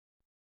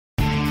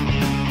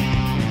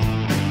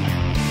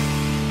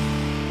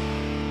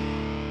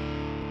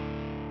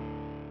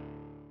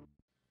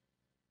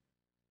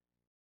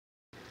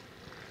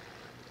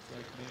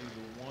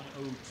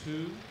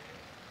102.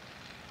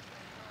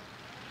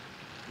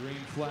 Green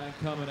flag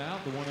coming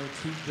out, the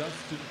 102,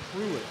 Dustin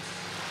Pruitt.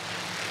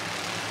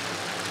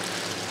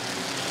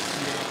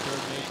 Out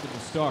there making the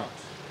start.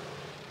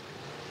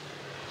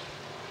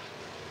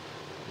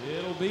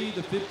 It'll be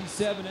the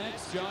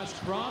 57X, Josh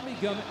Crombie,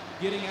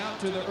 getting out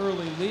to the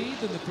early lead,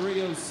 and the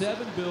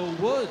 307, Bill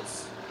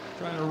Woods,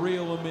 trying to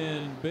reel him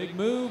in. Big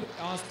move,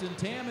 Austin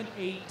Tamman,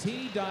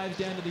 8T, dives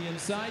down to the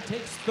inside,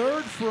 takes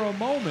third for a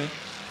moment,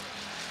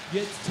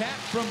 gets tapped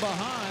from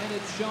behind.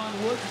 It's Sean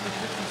Woods in the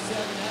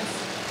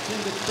 57S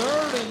into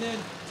third, and then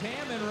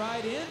Tamman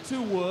right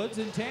into Woods,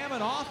 and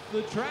Tamman off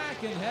the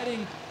track and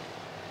heading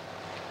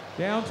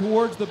down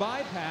towards the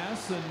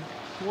bypass and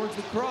towards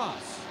the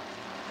cross.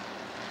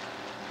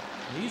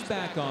 He's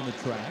back on the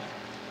track.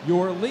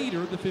 Your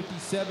leader, the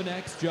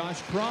 57X,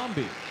 Josh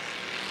Crombie.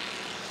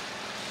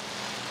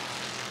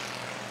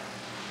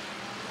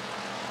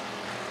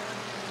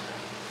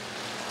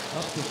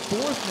 Up to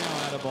fourth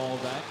now out of all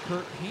that.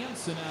 Kurt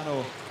Hansen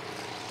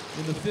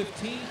in the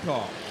 15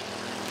 car.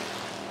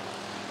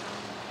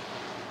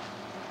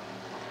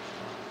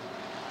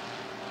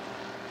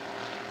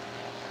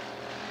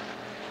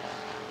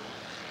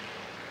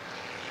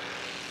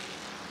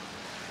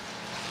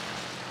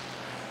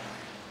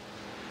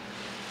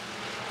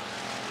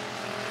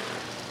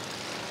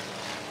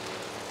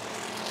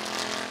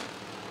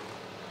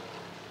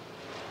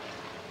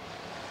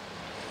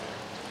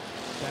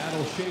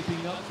 Battle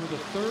shaping up for the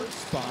third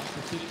spot,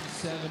 the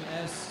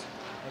 57S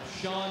of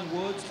Sean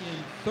Woods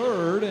in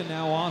third, and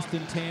now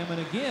Austin Tamman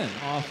again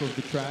off of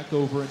the track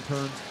over in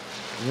turns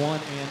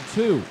 1 and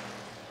 2. Now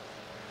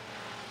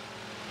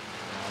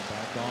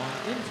back on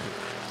into it.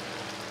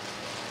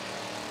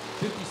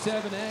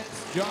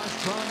 57X,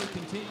 Josh Crombie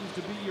continues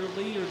to be your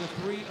leader, the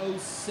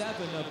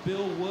 307 of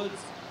Bill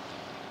Woods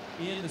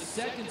in the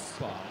second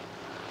spot.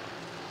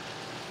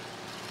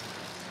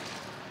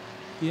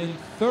 In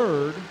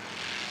third,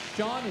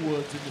 Sean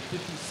Woods in the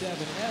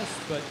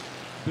 57S, but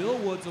Bill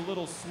Woods a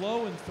little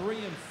slow in 3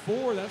 and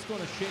 4. That's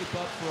going to shape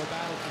up for a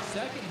battle for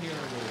second here in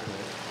a little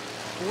bit.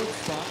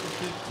 Fourth spot, the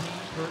 15,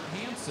 Kurt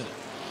Hansen.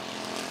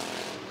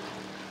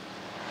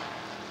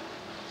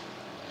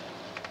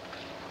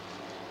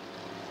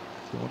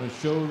 Going to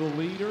show the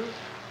leader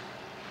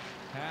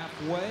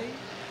halfway,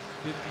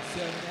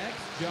 57X,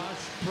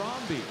 Josh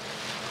Crombie.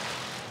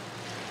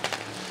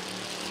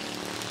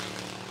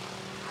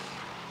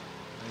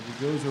 As he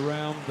goes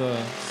around the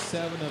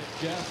 7 of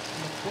Jeff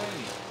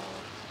McQuaid.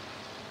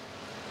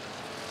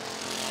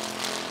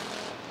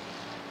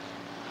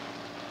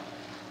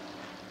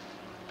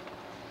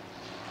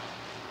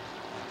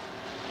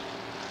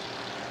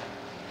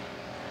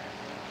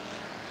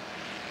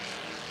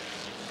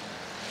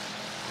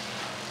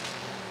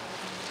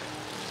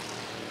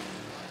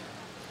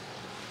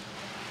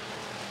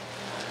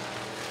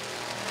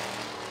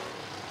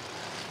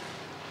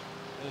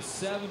 The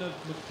 7 of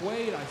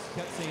McQuaid, I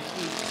kept saying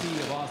 8T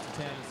of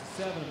Austin Tamman. It's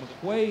the 7 of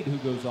McQuaid who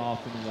goes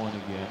off in 1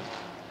 again.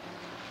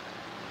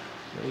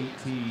 The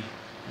 8T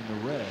in the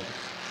red.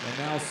 And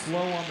now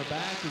slow on the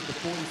back is the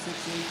 46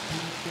 8T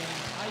Shane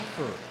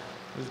Pfeiffer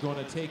is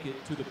going to take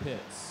it to the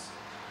pits.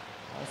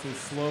 Also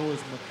slow as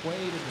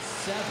McQuaid in the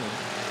 7.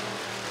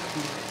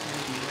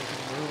 Maybe making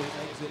an early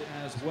exit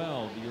as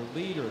well. Your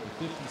leader,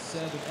 the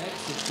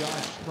 57X of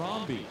Josh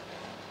Crombie,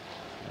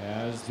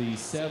 as the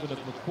 7 of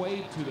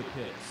McQuaid to the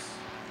pits.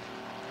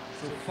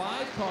 So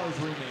 5 cars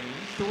remain,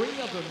 3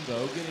 of them,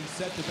 though, getting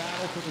set to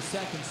battle for the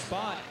second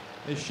spot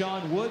as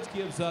Sean Woods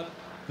gives up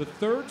the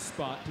third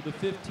spot to the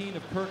 15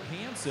 of Kurt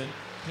Hansen.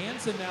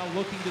 Hansen now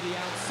looking to the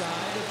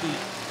outside of the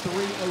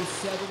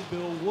 307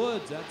 Bill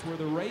Woods. That's where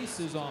the race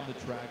is on the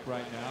track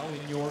right now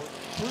in your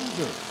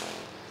Cruiser.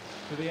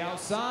 To the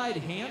outside,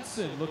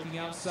 Hansen looking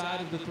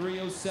outside of the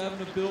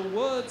 307 of Bill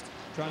Woods,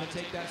 trying to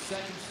take that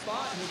second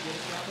spot. He'll get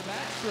it down the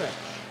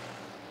backstretch.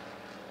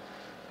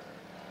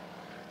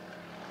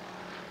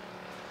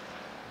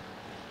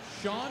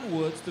 Sean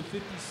Woods, the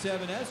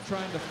 57S,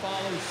 trying to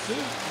follow suit,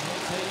 and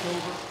he'll take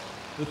over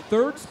the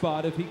third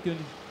spot if he can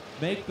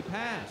make the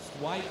pass.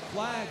 White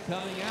flag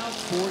coming out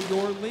for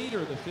your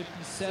leader, the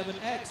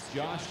 57X,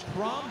 Josh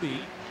Crombie.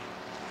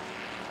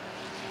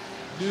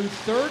 New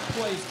third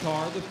place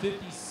car, the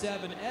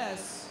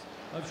 57S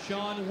of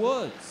Sean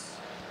Woods.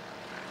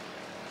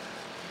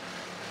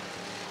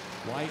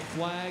 White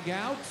flag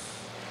out.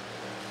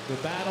 The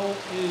battle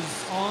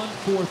is on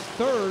for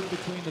third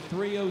between the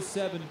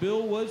 307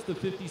 Bill Woods, the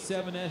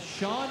 57S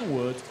Sean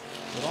Woods,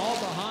 but all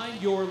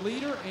behind your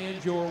leader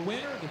and your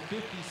winner, the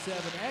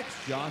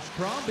 57X Josh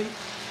Crombie.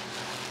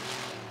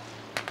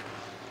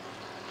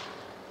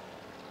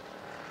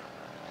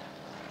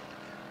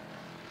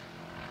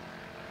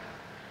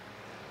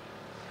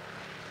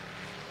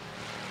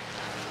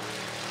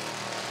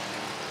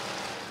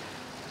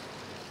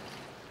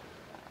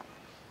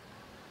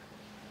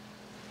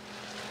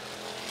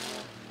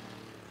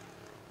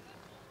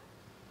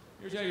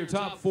 Here's how your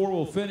top 4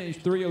 will finish.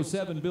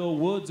 307 Bill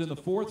Woods in the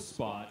 4th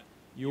spot.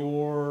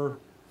 Your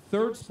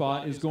 3rd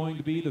spot is going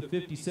to be the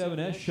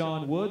 57S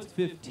Sean Woods.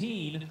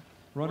 15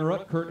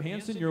 Runner-up, Kurt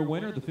Hansen. Your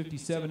winner, the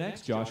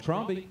 57X, Josh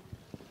Crombie.